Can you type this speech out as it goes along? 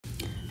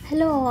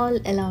Hello all,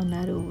 ఎలా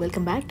ఉన్నారు?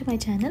 Welcome back to my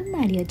channel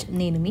MaddyAjuu.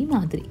 నేను మీ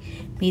మాధురి.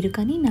 మీరు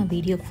కానీ నా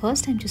వీడియో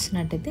ఫస్ట్ టైం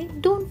చూస్తున్నట్టయితే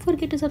don't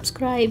forget to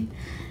subscribe,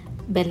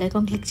 bell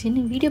icon click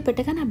చేయండి. వీడియో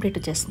పెట్టగానే అప్డేట్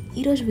వచ్చేస్తుంది.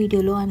 ఈరోజు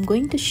వీడియోలో I'm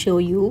going to show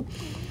you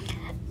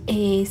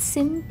a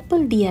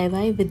simple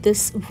DIY with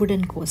this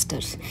wooden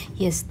coasters.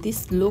 Yes,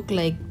 these look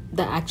like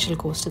the actual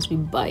coasters we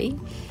buy.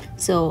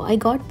 So I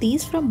got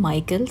these from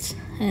Micheals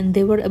and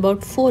they were about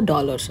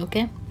 $4,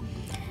 okay?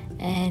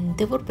 And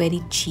they were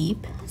very cheap,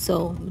 so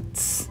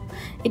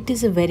it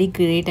is a very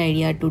great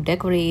idea to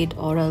decorate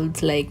or else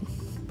like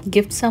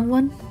gift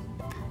someone.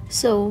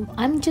 So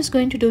I'm just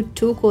going to do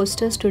 2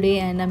 coasters today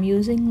and I'm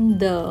using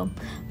the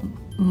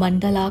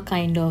mandala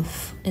kind of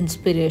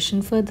inspiration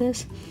for this,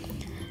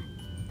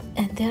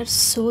 and they are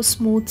so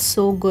smooth,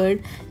 so good.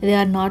 They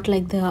are not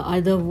like the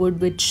other wood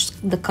which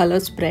the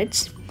color spreads.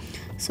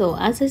 So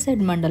as I said,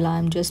 mandala,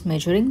 I'm just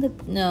measuring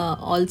the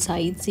all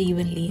sides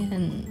evenly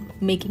and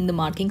making the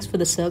markings for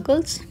the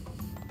circles.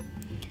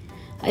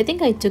 I think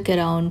I took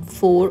around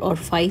 4 or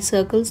 5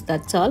 circles,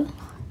 that's all.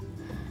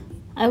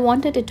 I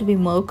wanted it to be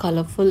more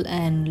colorful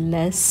and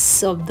less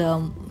of the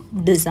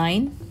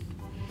design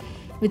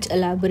which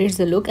elaborates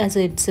the look, as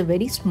it's a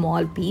very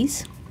small piece.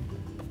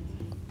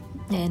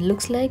 And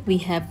looks like we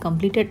have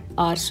completed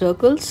our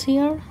circles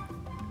here,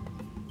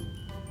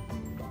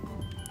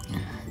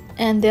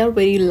 and they are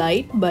very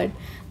light, but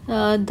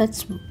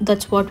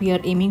that's what we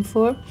are aiming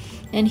for.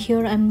 And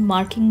here I'm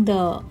marking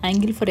the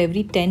angle for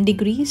every 10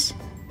 degrees.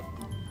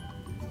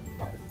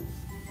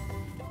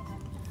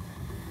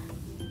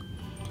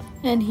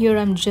 And here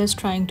I'm just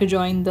trying to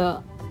join the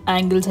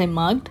angles I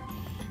marked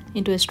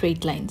into a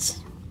straight lines.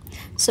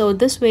 So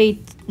this way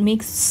it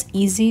makes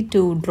easy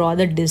to draw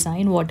the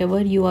design whatever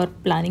you are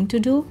planning to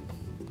do.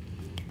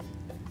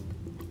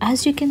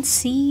 As you can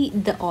see,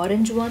 the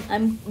orange one,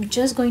 I'm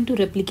just going to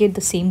replicate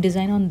the same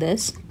design on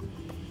this.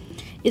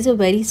 It's a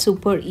very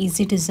super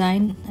easy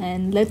design,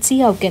 and let's see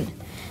how can.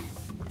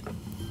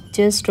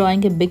 Just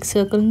drawing a big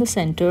circle in the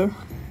center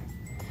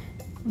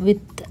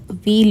with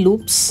V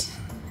loops.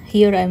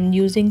 Here I'm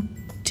using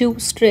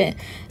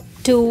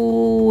two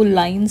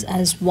lines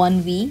as one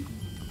V,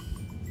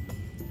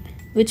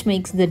 which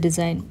makes the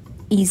design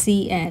easy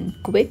and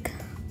quick.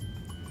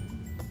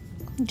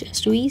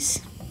 Just V's.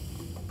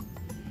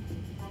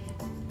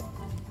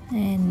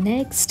 And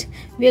next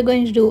we are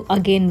going to do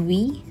again V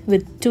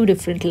with 2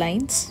 different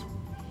lines.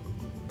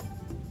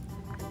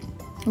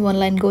 One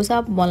line goes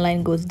up, one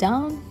line goes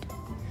down.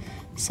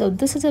 So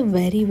this is a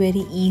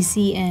very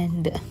easy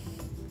and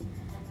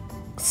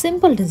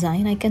simple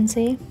design, I can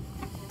say.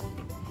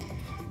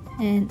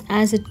 And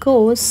as it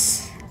goes,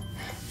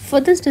 for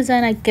this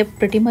design I kept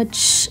pretty much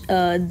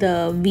the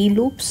V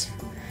loops,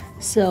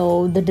 so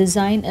the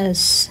design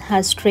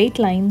has straight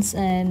lines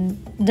and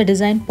the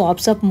design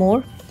pops up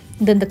more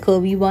than the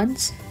curvy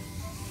ones.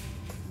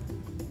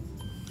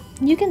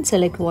 You can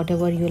select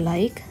whatever you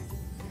like,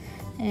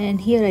 and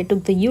here I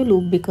took the U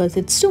loop because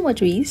it's too much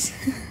V's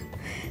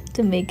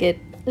to make it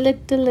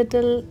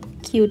little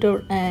cuter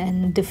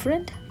and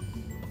different.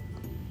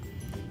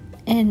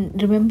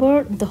 And remember,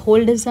 the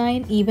whole design,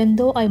 even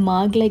though I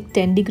marked like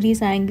 10 degrees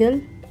angle,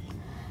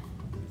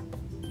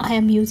 I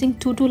am using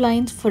 2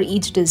 lines for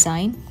each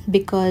design,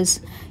 because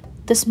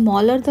the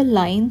smaller the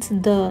lines,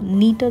 the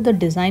neater the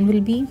design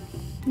will be.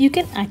 You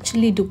can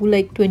actually do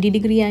like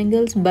 20-degree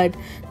angles, but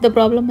the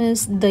problem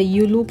is the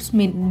U loops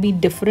may be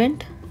different.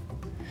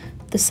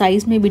 The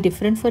size may be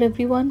different for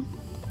everyone.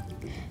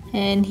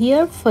 And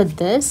here for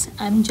this,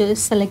 I'm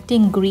just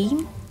selecting green,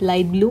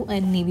 light blue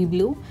and navy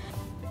blue,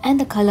 and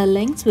the color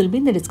lengths will be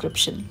in the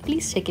description.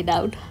 Please check it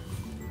out.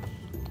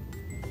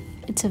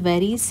 It's a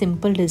very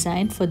simple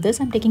design. For this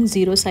I'm taking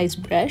 0 size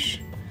brush,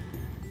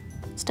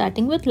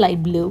 starting with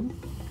light blue.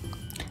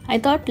 I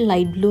thought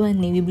light blue and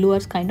navy blue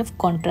are kind of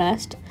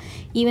contrast.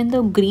 Even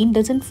though green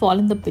doesn't fall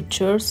in the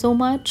picture so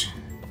much,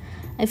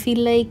 I feel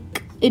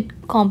like it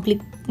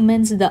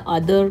complements the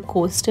other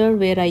coaster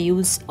where I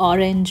use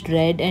orange,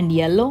 red and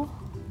yellow.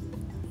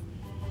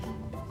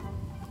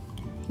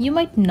 You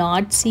might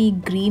not see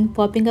green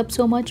popping up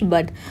so much,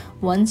 but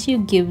once you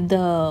give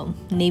the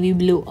navy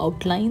blue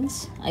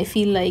outlines, I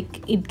feel like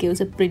it gives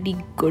a pretty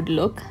good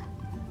look.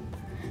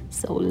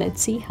 So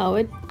let's see how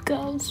it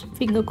goes.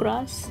 Finger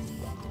crossed.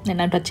 And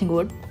I'm touching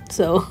wood,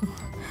 so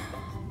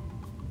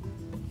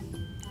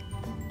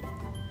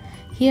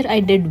here I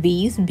did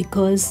V's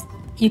because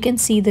you can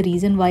see the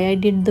reason why I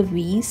did the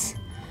V's,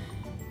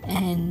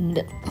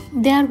 and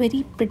they are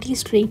very pretty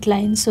straight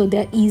lines, so they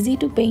are easy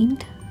to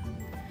paint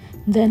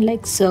than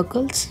like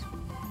circles.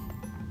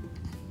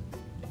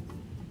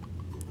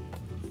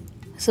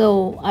 So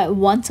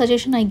one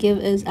suggestion I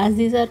give is,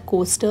 as these are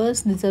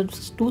coasters, these are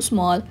too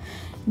small,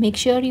 make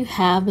sure you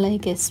have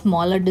like a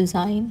smaller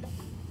design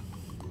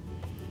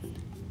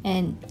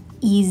and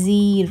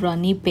easy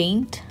runny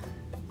paint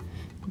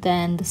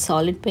than the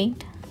solid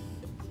paint.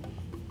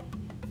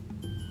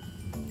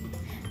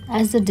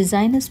 As the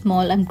design is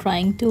small, I'm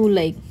trying to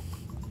like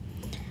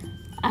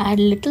add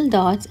little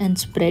dots and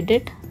spread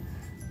it,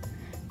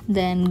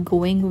 then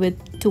going with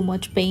too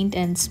much paint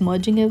and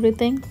smudging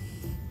everything.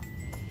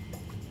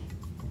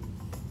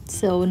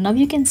 So now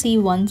you can see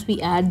once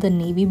we add the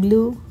navy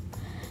blue,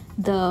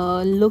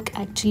 the look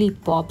actually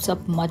pops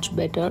up much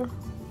better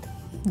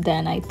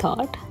than I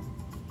thought.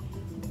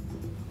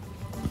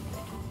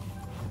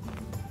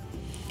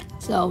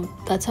 So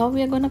that's how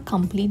we are going to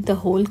complete the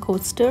whole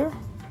coaster.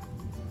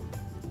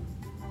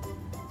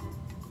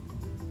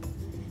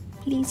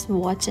 Please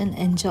watch and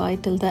enjoy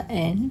till the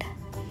end.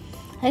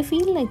 I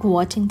feel like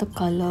watching the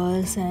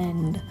colors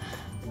and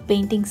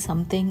painting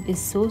something is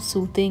so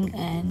soothing,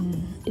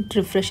 and it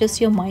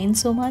refreshes your mind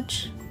so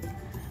much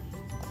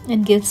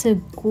and gives a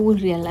cool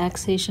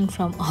relaxation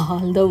from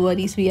all the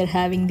worries we are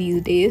having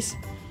these days.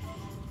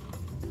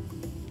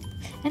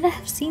 And I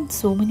have seen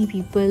so many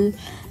people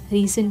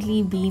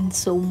recently being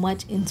so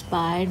much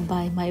inspired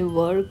by my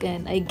work,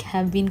 and I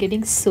have been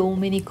getting so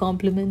many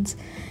compliments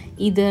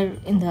either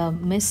in the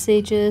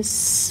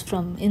messages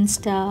from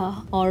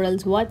Insta or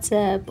else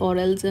WhatsApp or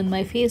else in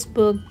my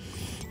Facebook,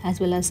 as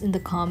well as in the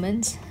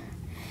comments.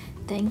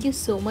 Thank you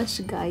so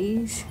much,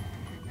 guys.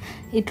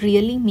 It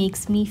really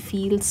makes me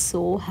feel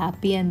so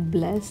happy and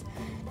blessed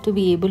to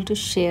be able to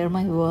share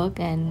my work,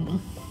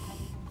 and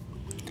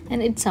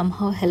it's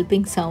somehow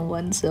helping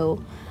someone,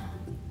 so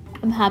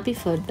I'm happy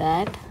for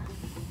that.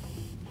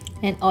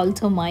 And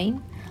also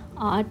mine,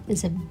 art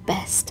is a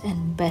best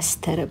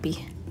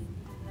therapy.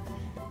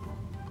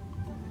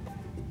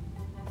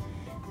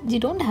 You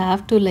don't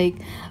have to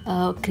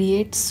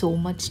create so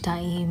much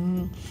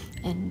time,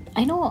 and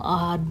I know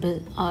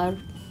our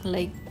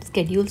like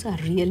schedules are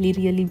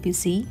really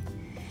busy.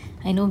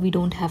 I know we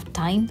don't have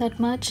time that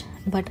much,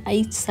 but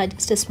I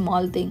suggest a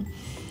small thing.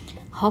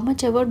 How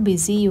much ever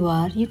busy you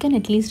are, you can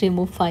at least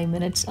remove 5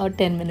 minutes or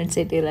 10 minutes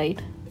a day, right?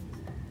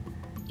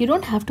 You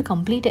don't have to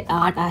complete an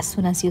art as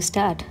soon as you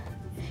start.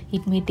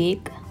 It may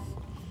take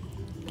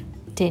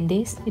 10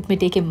 days, it may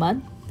take a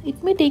month,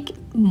 it may take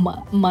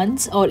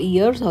months or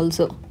years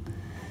also.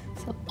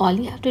 So all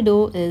you have to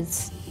do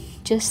is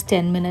just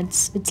 10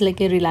 minutes. It's like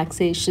a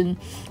relaxation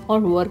or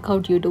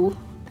workout you do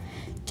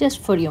just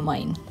for your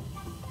mind.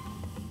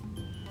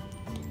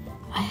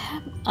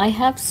 I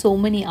have so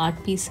many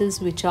art pieces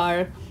which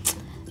are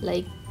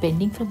like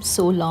pending from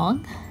so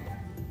long,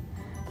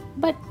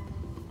 but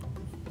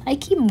I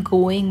keep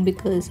going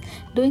because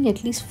doing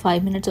at least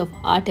 5 minutes of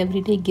art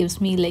every day gives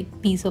me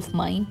like peace of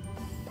mind.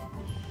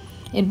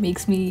 It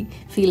makes me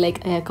feel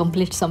like I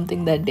accomplished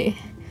something that day.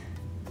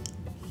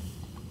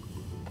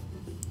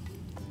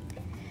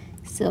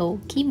 So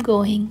keep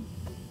going,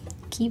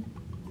 keep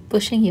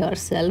pushing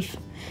yourself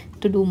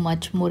to do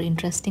much more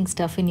interesting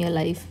stuff in your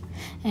life.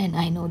 And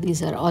I know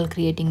these are all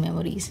creating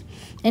memories.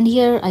 And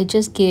here I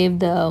just gave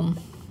the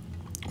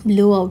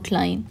blue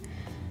outline,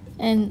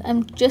 and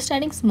I'm just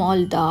adding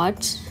small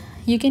dots.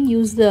 You can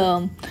use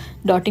the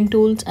dotting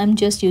tools. I'm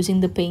just using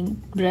the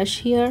paint brush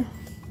here.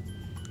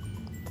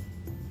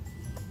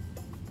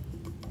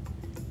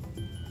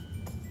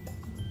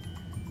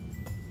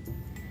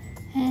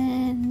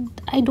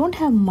 And I don't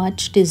have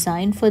much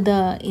design for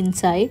the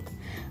inside.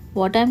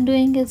 What I'm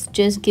doing is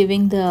just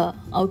giving the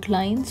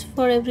outlines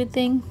for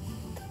everything.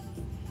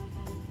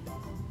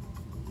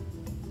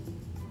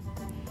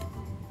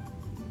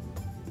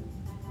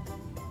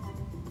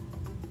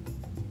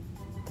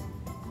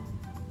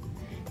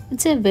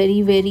 It's a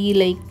very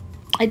like,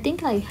 I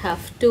think I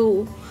have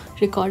to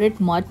record it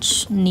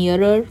much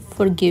nearer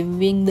for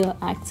giving the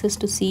access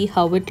to see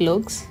how it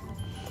looks,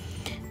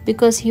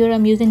 because here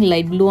I'm using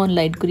light blue on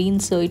light green,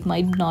 so it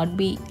might not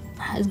be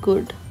as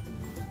good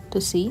to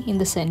see in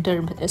the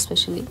center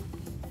especially.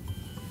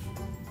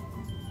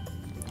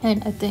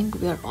 And I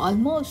think we are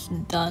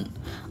almost done.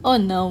 Oh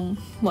no,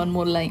 one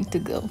more line to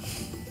go.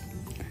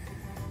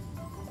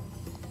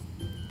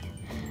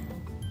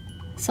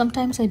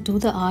 Sometimes I do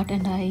the art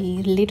and I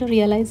later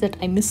realize that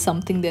I missed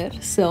something there,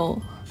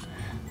 so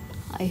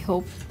I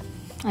hope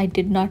I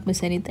did not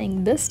miss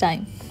anything this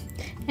time.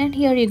 And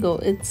here you go.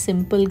 It's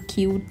simple,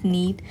 cute,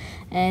 neat,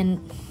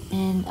 and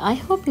I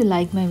hope you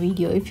like my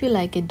video. If you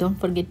like it, don't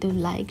forget to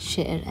like,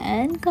 share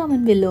and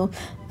comment below.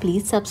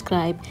 Please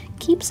subscribe.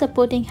 Keep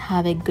supporting.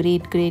 Have a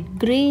great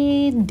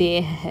day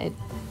ahead.